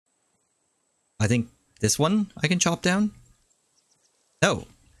I think this one I can chop down? No.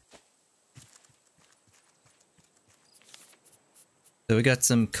 So we got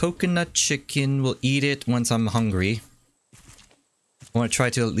some coconut chicken. We'll eat it once I'm hungry. I want to try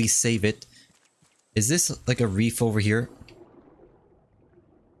to at least save it. Is this like a reef over here?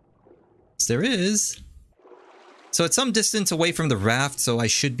 Yes, there is. So it's some distance away from the raft, so I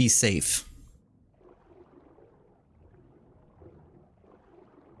should be safe.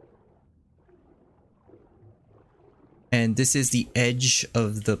 And this is the edge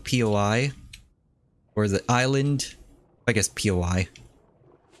of the POI. Or the island. I guess POI.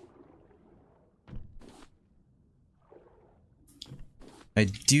 I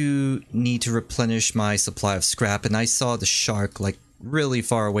do need to replenish my supply of scrap, and I saw the shark like really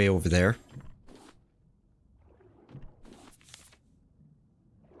far away over there.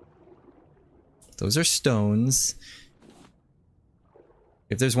 Those are stones.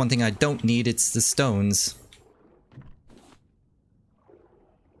 If there's one thing I don't need, it's the stones.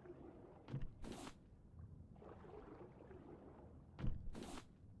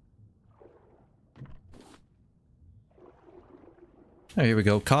 Oh, here we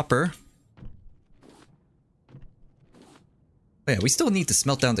go. Copper. Oh, yeah, we still need to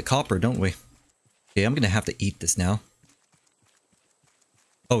smelt down the copper, don't we? Okay, I'm gonna have to eat this now.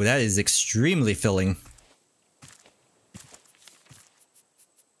 Oh, that is extremely filling.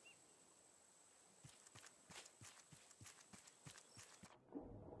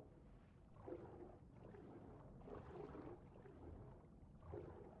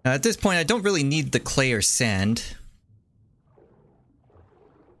 At this point, I don't really need the clay or sand.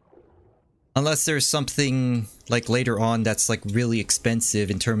 Unless there's something, like, later on that's, like, really expensive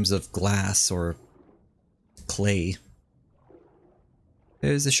in terms of glass or clay.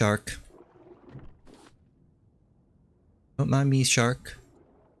 There's the shark. Don't mind me, shark.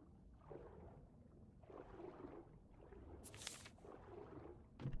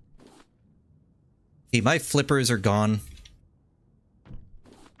 Okay, my flippers are gone.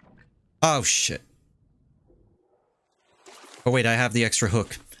 Oh, shit. Oh, wait, I have the extra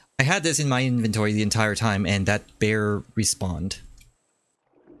hook. I had this in my inventory the entire time, and that bear respawned.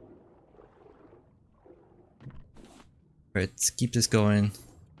 Alright, let's keep this going.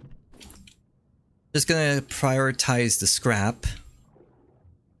 Just gonna prioritize the scrap.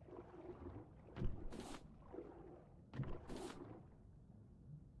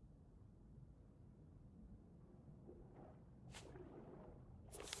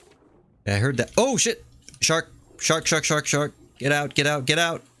 Yeah, I heard that. Oh, shit! Shark! Shark, shark, shark, shark! Get out, get out, get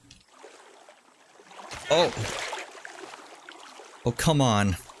out! Oh. Oh, come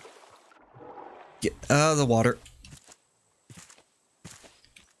on. Get out of the water.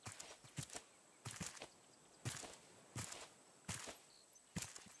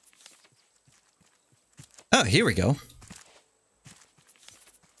 Oh, here we go.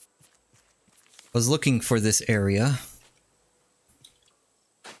 I was looking for this area.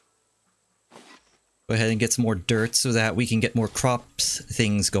 Go ahead and get some more dirt so that we can get more crops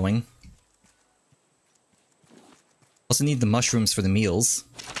things going. Also need the mushrooms for the meals.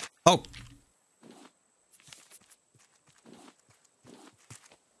 Oh!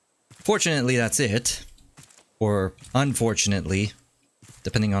 Fortunately, that's it. Or unfortunately,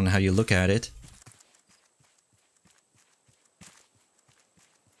 depending on how you look at it.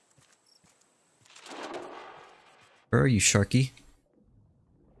 Where are you, Sharky?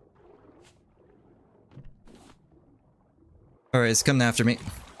 Alright, it's coming after me.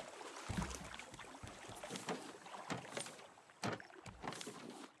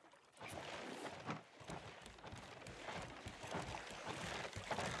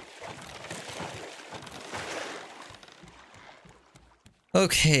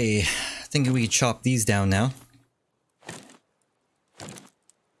 Okay, I think we can chop these down now.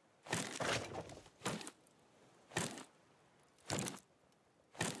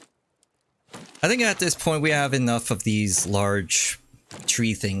 I think at this point we have enough of these large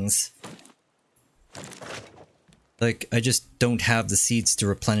tree things. Like, I just don't have the seeds to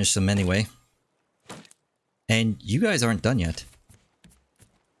replenish them anyway. And you guys aren't done yet.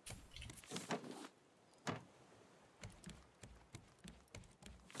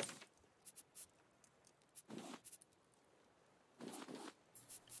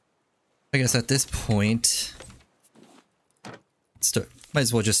 I guess at this point, might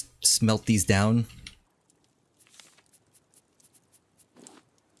as well just smelt these down.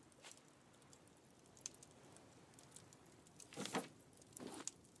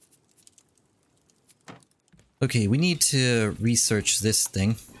 Okay, we need to research this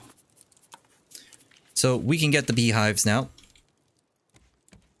thing. So we can get the beehives now.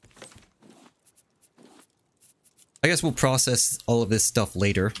 I guess we'll process all of this stuff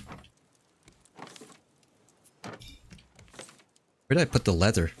later. Where did I put the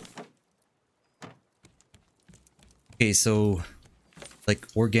leather? Okay, so like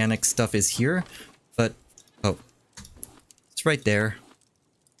organic stuff is here, but oh, it's right there.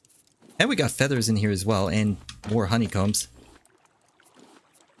 And we got feathers in here as well, and more honeycombs.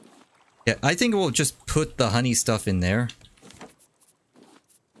 Yeah, I think we'll just put the honey stuff in there.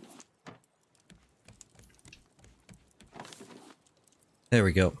 There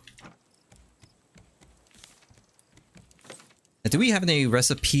we go. Now, do we have any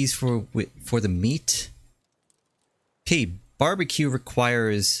recipes for the meat? Okay, barbecue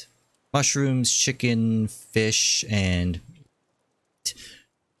requires mushrooms, chicken, fish, and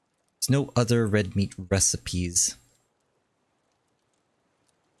there's no other red meat recipes.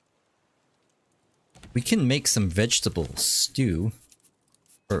 We can make some vegetable stew.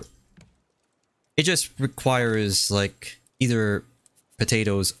 Or it just requires like either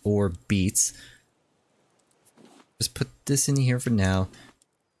potatoes or beets. Just put this in here for now.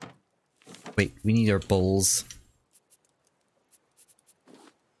 Wait, we need our bowls.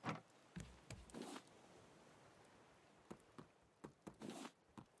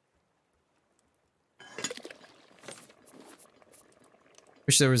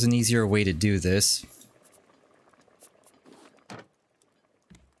 Wish there was an easier way to do this.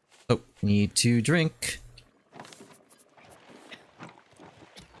 Oh, need to drink.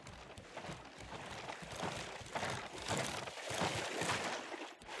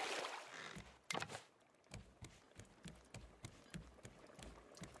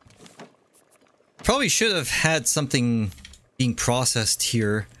 Probably should have had something being processed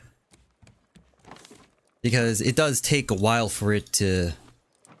here, because it does take a while for it to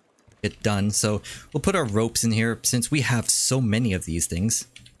get done. So we'll put our ropes in here since we have so many of these things.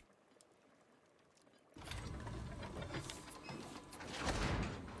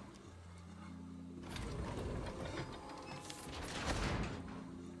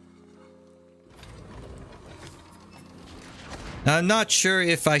 Now, I'm not sure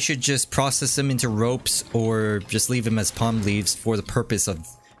if I should just process them into ropes or just leave them as palm leaves for the purpose of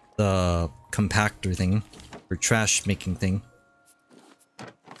the compactor thing, or trash making thing.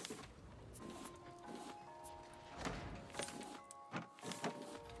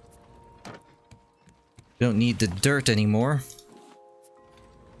 We don't need the dirt anymore.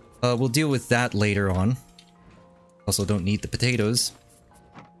 We'll deal with that later on. Also don't need the potatoes.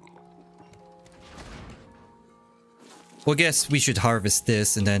 Well, I guess we should harvest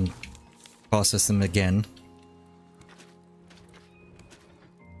this and then process them again.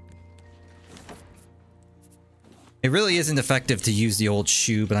 It really isn't effective to use the old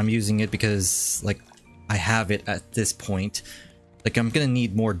shoe, but I'm using it because, like, I have it at this point. Like, I'm gonna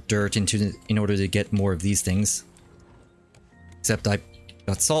need more dirt in order to get more of these things. Except I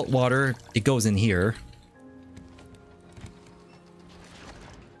got salt water. It goes in here.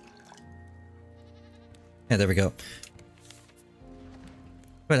 Yeah, there we go.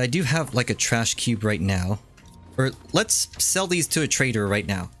 But I do have, like, a trash cube right now. Or, let's sell these to a trader right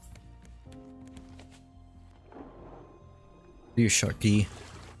now. You Sharky.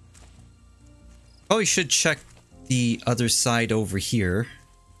 Probably should check the other side over here.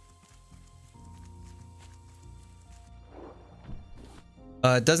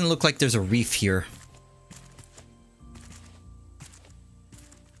 It doesn't look like there's a reef here.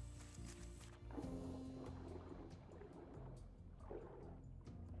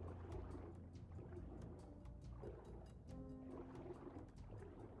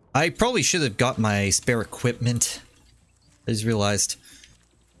 I probably should have got my spare equipment. I just realized.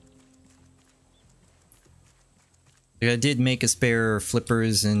 I did make a spare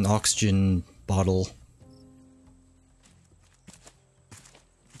flippers and oxygen bottle.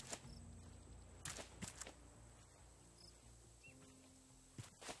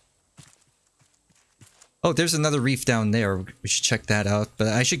 Oh, there's another reef down there. We should check that out, but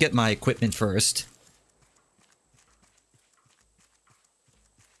I should get my equipment first.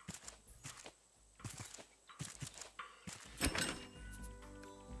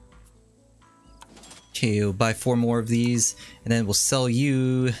 Okay, we'll buy 4 more of these, and then we'll sell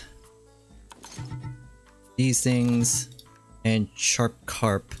you these things and sharp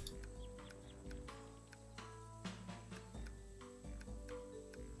carp.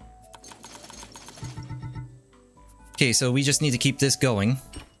 Okay, so we just need to keep this going.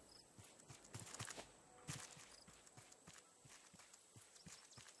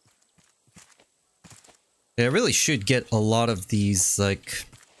 I really should get a lot of these, like,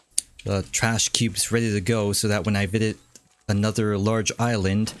 trash cubes ready to go so that when I visit another large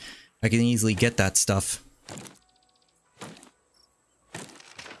island, I can easily get that stuff.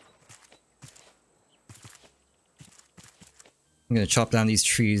 I'm gonna chop down these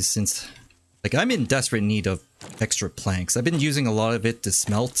trees since, like, I'm in desperate need of extra planks. I've been using a lot of it to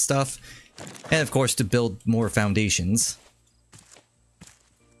smelt stuff, and of course to build more foundations.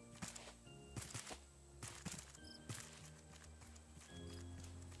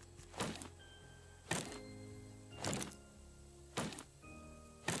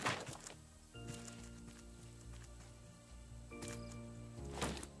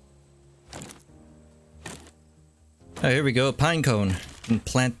 Oh, here we go, a pine cone. Can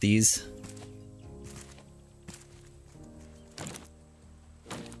plant these.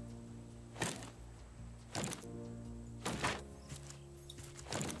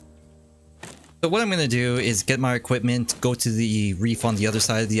 So what I'm gonna do is get my equipment, go to the reef on the other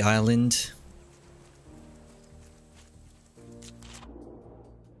side of the island.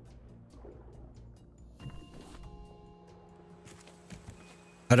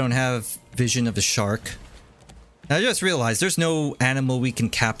 I don't have vision of the shark. I just realized there's no animal we can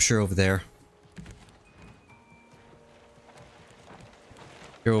capture over there.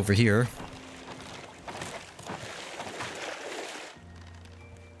 You're over here.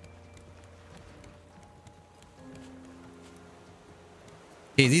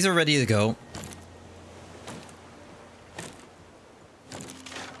 Okay, these are ready to go.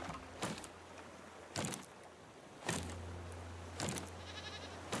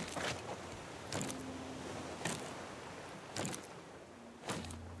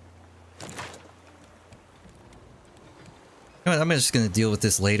 You know what, I'm just gonna deal with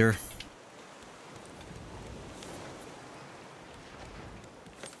this later.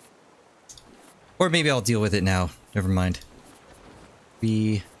 Or maybe I'll deal with it now. Never mind.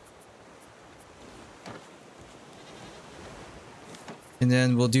 And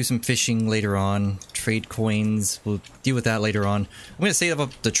then we'll do some fishing later on. Trade coins. We'll deal with that later on. I'm gonna save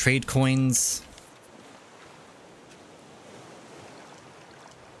up the trade coins.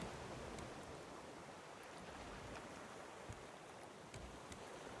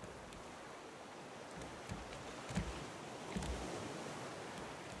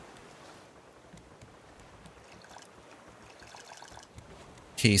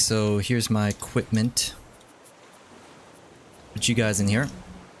 Okay, so here's my equipment. Put you guys in here.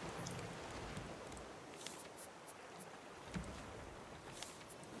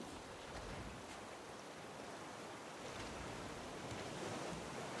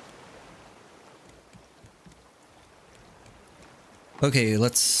 Okay,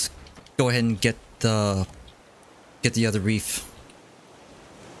 let's go ahead and get the other reef.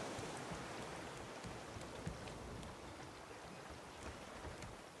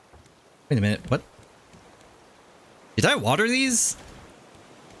 Wait a minute, what? Did I water these?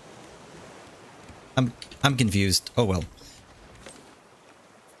 I'm confused. Oh well.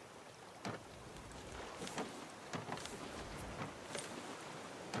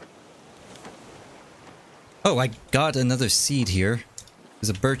 Oh, I got another seed here. There's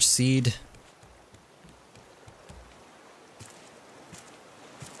a birch seed.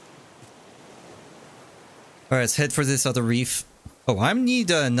 Alright, let's head for this other reef. Oh, I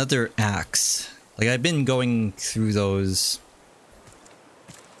need another axe. Like, I've been going through those.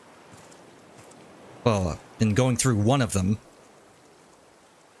 Well, I've been going through one of them.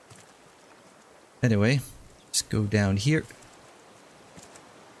 Anyway, just go down here.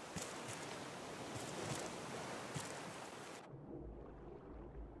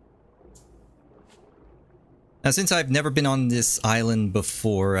 Now, since I've never been on this island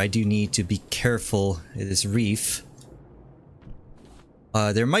before, I do need to be careful at this reef.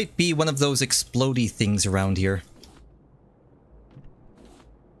 There might be one of those explodey things around here.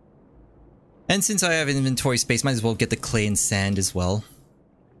 And since I have inventory space, might as well get the clay and sand as well.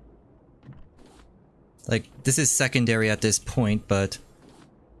 Like, this is secondary at this point, but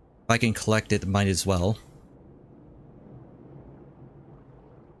if I can collect it, might as well.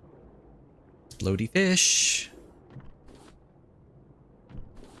 Explodey fish.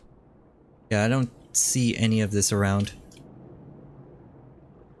 Yeah, I don't see any of this around.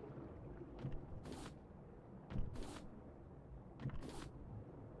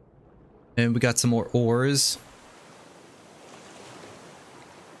 And we got some more ores.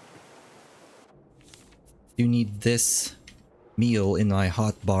 Do need this meal in my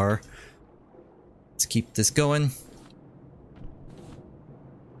hot bar. Let's keep this going.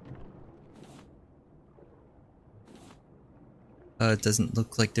 It doesn't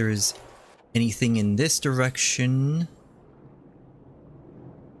look like there is anything in this direction.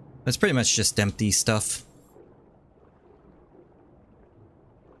 It's pretty much just empty stuff.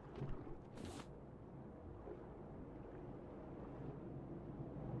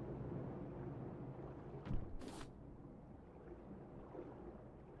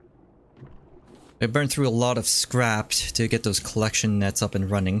 I burned through a lot of scrap to get those collection nets up and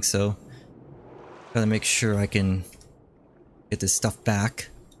running, so gotta make sure I can get this stuff back.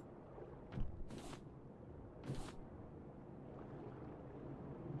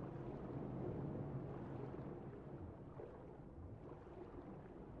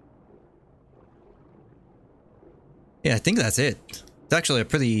 Yeah, I think that's it. It's actually a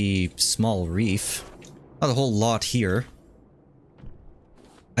pretty small reef. Not a whole lot here.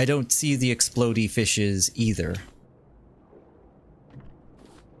 I don't see the explodey fishes either.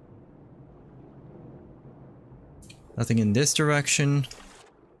 Nothing in this direction.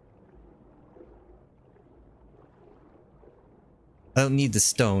 I don't need the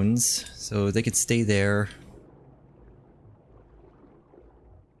stones, so they could stay there.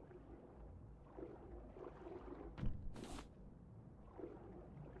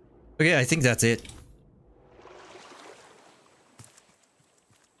 Okay, I think that's it.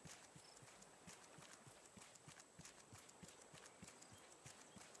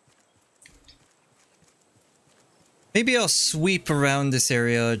 Maybe I'll sweep around this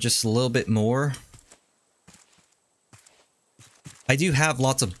area just a little bit more. I do have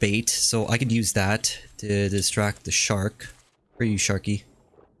lots of bait, so I could use that to distract the shark. Where are you, Sharky?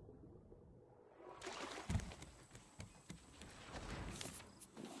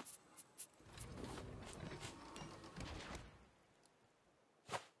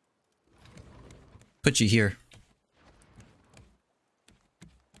 Put you here.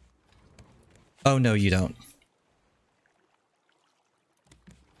 Oh, no, you don't.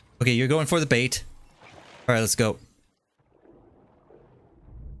 Okay, you're going for the bait. Alright, let's go.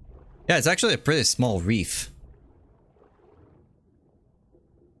 Yeah, it's actually a pretty small reef.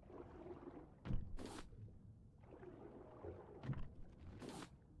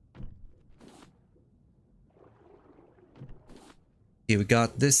 Okay, we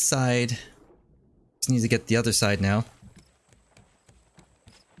got this side. Just need to get the other side now.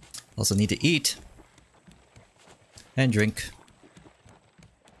 Also need to eat. And drink.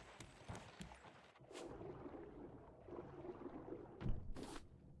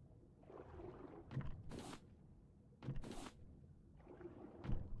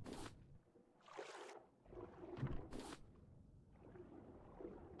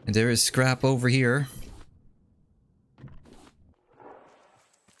 And there is scrap over here.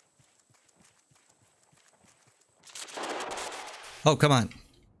 Oh, come on.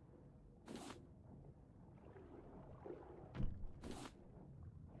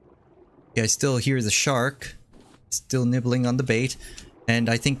 Yeah, I still hear the shark. Still nibbling on the bait. And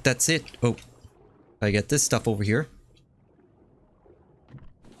I think that's it. Oh, I get this stuff over here.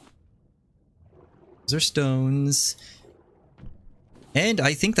 Those are stones. And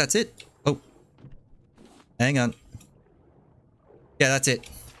I think that's it. Oh. Hang on. Yeah, that's it.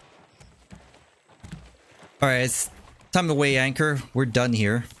 Alright, it's time to weigh anchor. We're done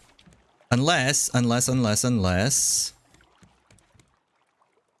here. Unless... You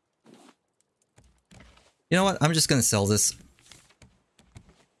know what? I'm just gonna sell this.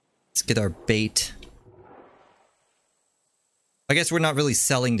 Let's get our bait. I guess we're not really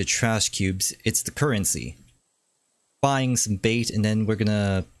selling the trash cubes. It's the currency. Buying some bait and then we're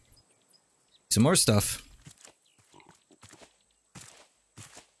gonna... some more stuff.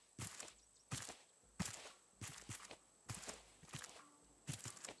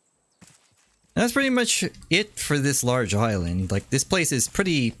 And that's pretty much it for this large island. Like, this place is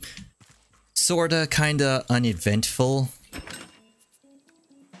pretty... sorta, kinda uneventful.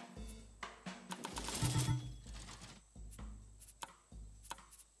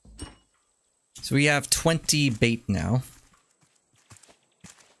 So we have 20 bait now.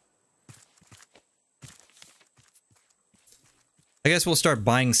 I guess we'll start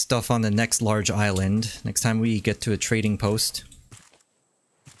buying stuff on the next large island, next time we get to a trading post.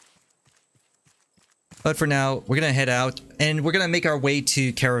 But for now, we're gonna head out, and we're gonna make our way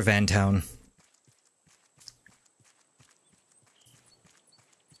to Caravan Town.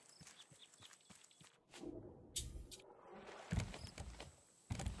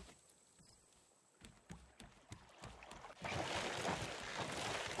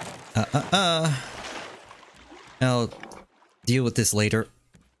 I'll deal with this later.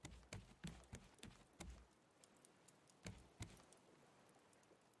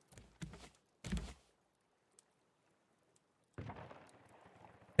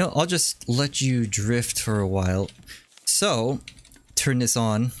 You know, I'll just let you drift for a while. So, turn this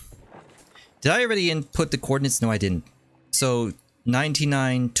on. Did I already input the coordinates? No, I didn't. So,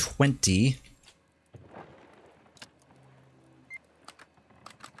 9920.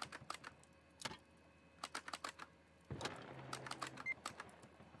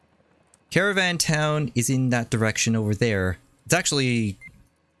 caravan town is in that direction over there. It's actually...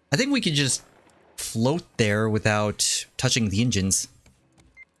 I think we could just float there without touching the engines.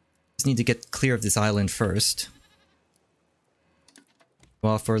 Just need to get clear of this island first. Go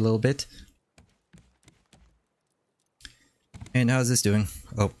off for a little bit. And how's this doing?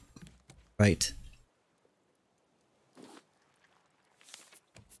 Oh, right.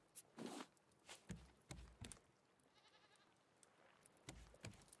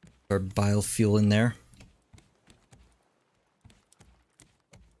 Our biofuel in there.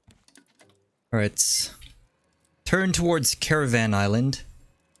 Alright. Turn towards Caravan Island.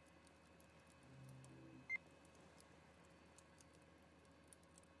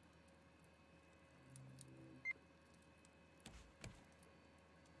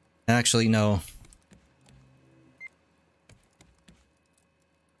 Actually, no.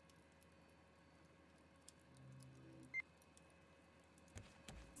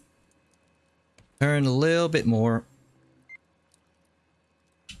 Turn a little bit more.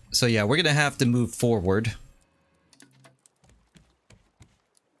 So yeah, we're gonna have to move forward.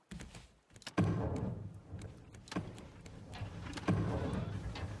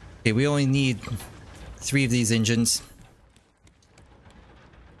 Okay, we only need 3 of these engines.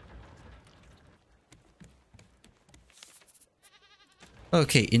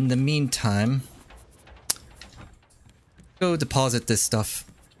 Okay, in the meantime, go deposit this stuff.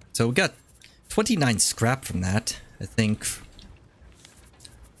 So we got 29 scrap from that, I think.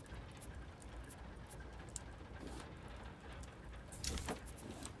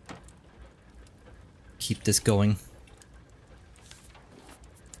 Keep this going.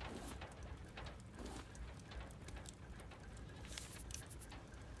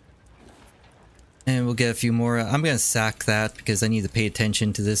 And we'll get a few more. I'm gonna sack that because I need to pay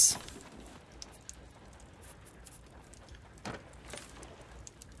attention to this.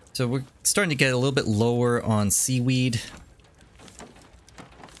 So we're starting to get a little bit lower on seaweed.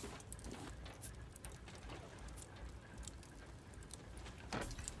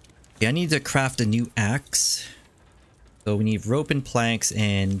 Yeah, I need to craft a new axe. So we need rope and planks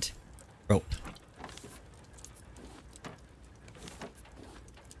and rope.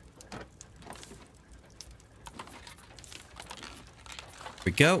 There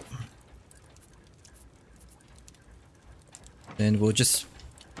we go. And we'll just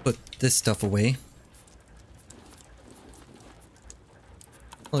put this stuff away.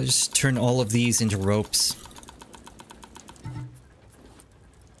 I'll just turn all of these into ropes.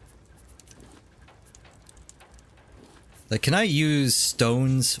 Like, can I use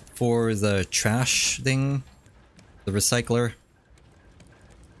stones for the trash thing? The recycler?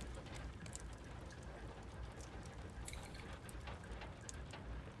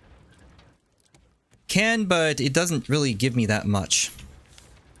 Can, but it doesn't really give me that much.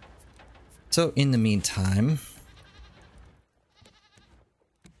 So in the meantime,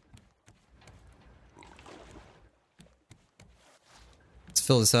 let's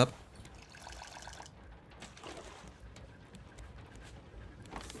fill this up.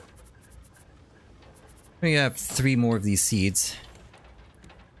 We have 3 more of these seeds.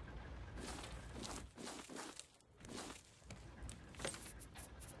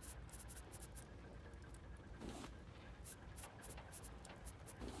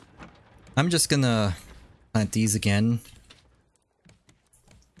 I'm just gonna plant these again.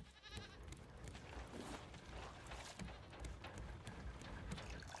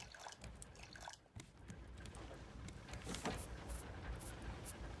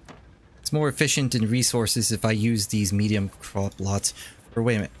 It's more efficient in resources if I use these medium crop lots. Or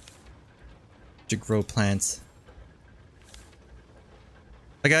wait a minute. To grow plants.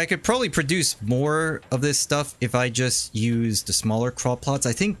 Like, I could probably produce more of this stuff if I just use the smaller crop plots.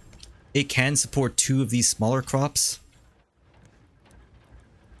 I think it can support 2 of these smaller crops.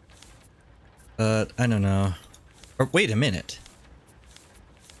 But I don't know. Or wait a minute.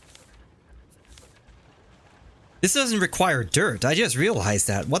 This doesn't require dirt. I just realized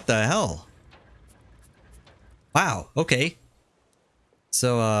that. What the hell? Wow, okay.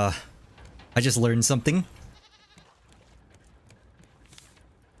 So, I just learned something.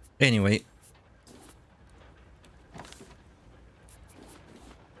 Anyway.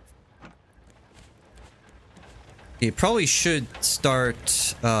 It probably should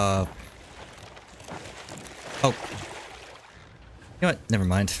start, oh. You know what? Never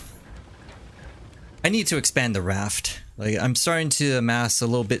mind. I need to expand the raft. Like, I'm starting to amass a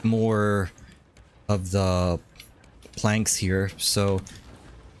little bit more of the planks here, so...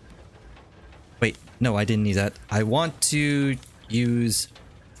 Wait, no, I didn't need that. I want to use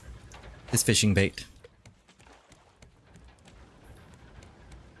this fishing bait.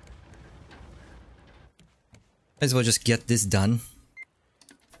 Might as well just get this done.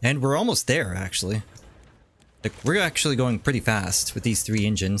 And we're almost there, actually. Like, we're actually going pretty fast with these 3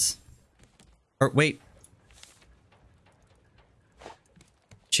 engines. Or, wait.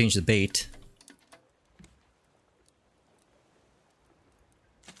 Change the bait.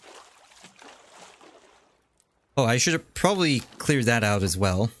 Oh, I should have probably cleared that out as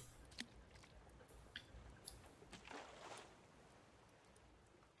well.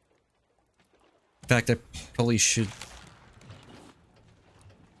 In fact, I probably should...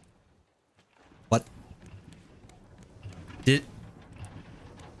 What? Did...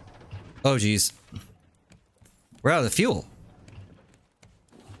 Oh, geez. We're out of fuel.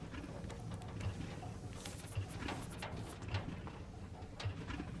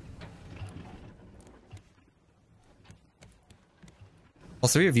 All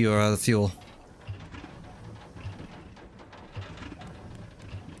 3 of you are out of fuel.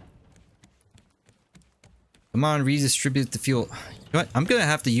 Come on, redistribute the fuel. You know what? I'm gonna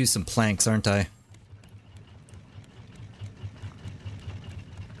have to use some planks, aren't I?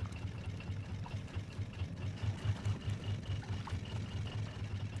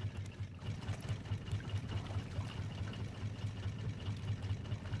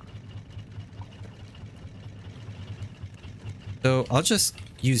 So I'll just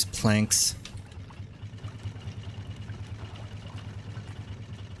use planks.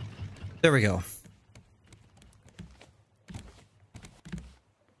 There we go.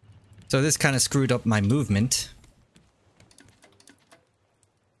 So this kind of screwed up my movement.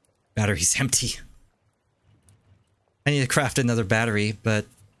 Battery's empty. I need to craft another battery, but...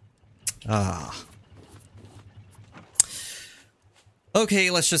 Okay,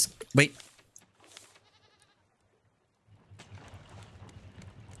 let's just... Wait.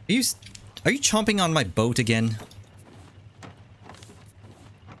 Are you chomping on my boat again?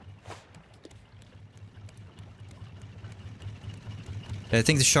 I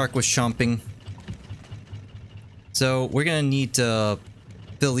think the shark was chomping. So we're gonna need to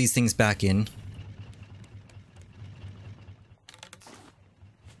fill these things back in.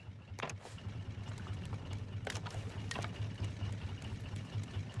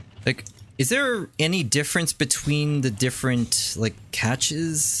 Like, is there any difference between the different, like,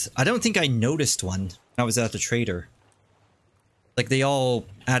 catches? I don't think I noticed one when I was at the trader. Like, they all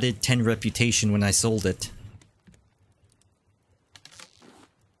added 10 reputation when I sold it.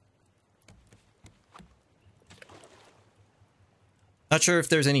 Not sure if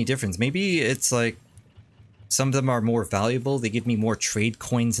there's any difference. Maybe it's like, some of them are more valuable, they give me more trade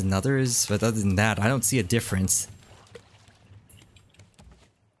coins than others, but other than that, I don't see a difference.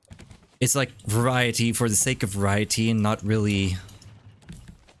 It's like variety for the sake of variety and not really,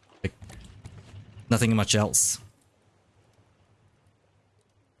 like, nothing much else.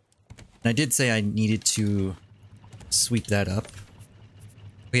 And I did say I needed to sweep that up.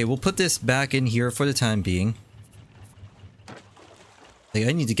 Okay, we'll put this back in here for the time being. Like,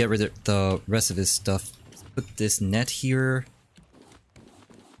 I need to get rid of the rest of this stuff. Let's put this net here.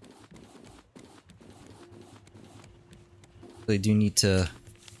 Really do need to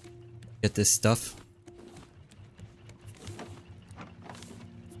get this stuff.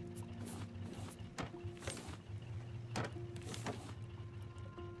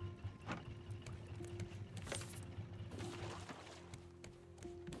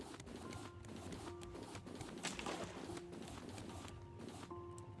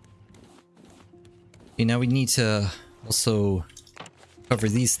 Okay, now we need to also cover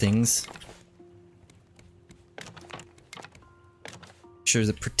these things. Make sure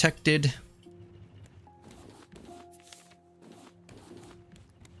they're protected.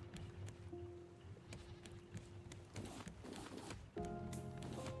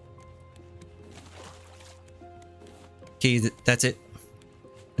 Okay, that's it.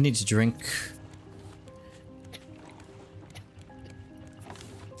 I need to drink.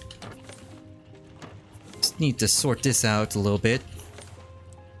 Just need to sort this out a little bit.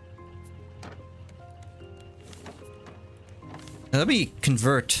 Now let me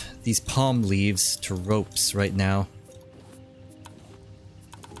convert these palm leaves to ropes right now.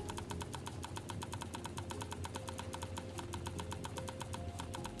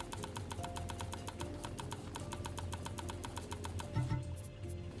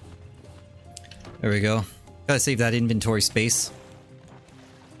 There we go. Gotta save that inventory space.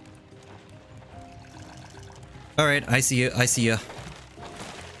 Alright, I see you, I see you.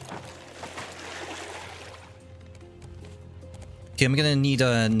 Okay, I'm gonna need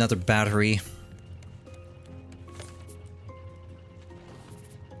another battery.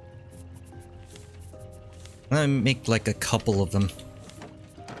 I'm gonna make like a couple of them.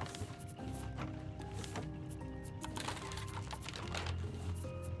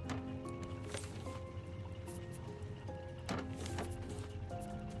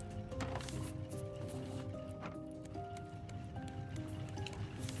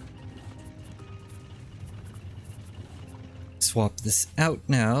 Swap this out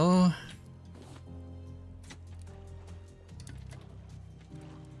now.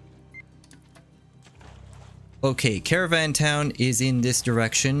 Okay, Caravan Town is in this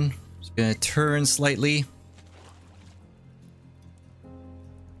direction. Just gonna turn slightly.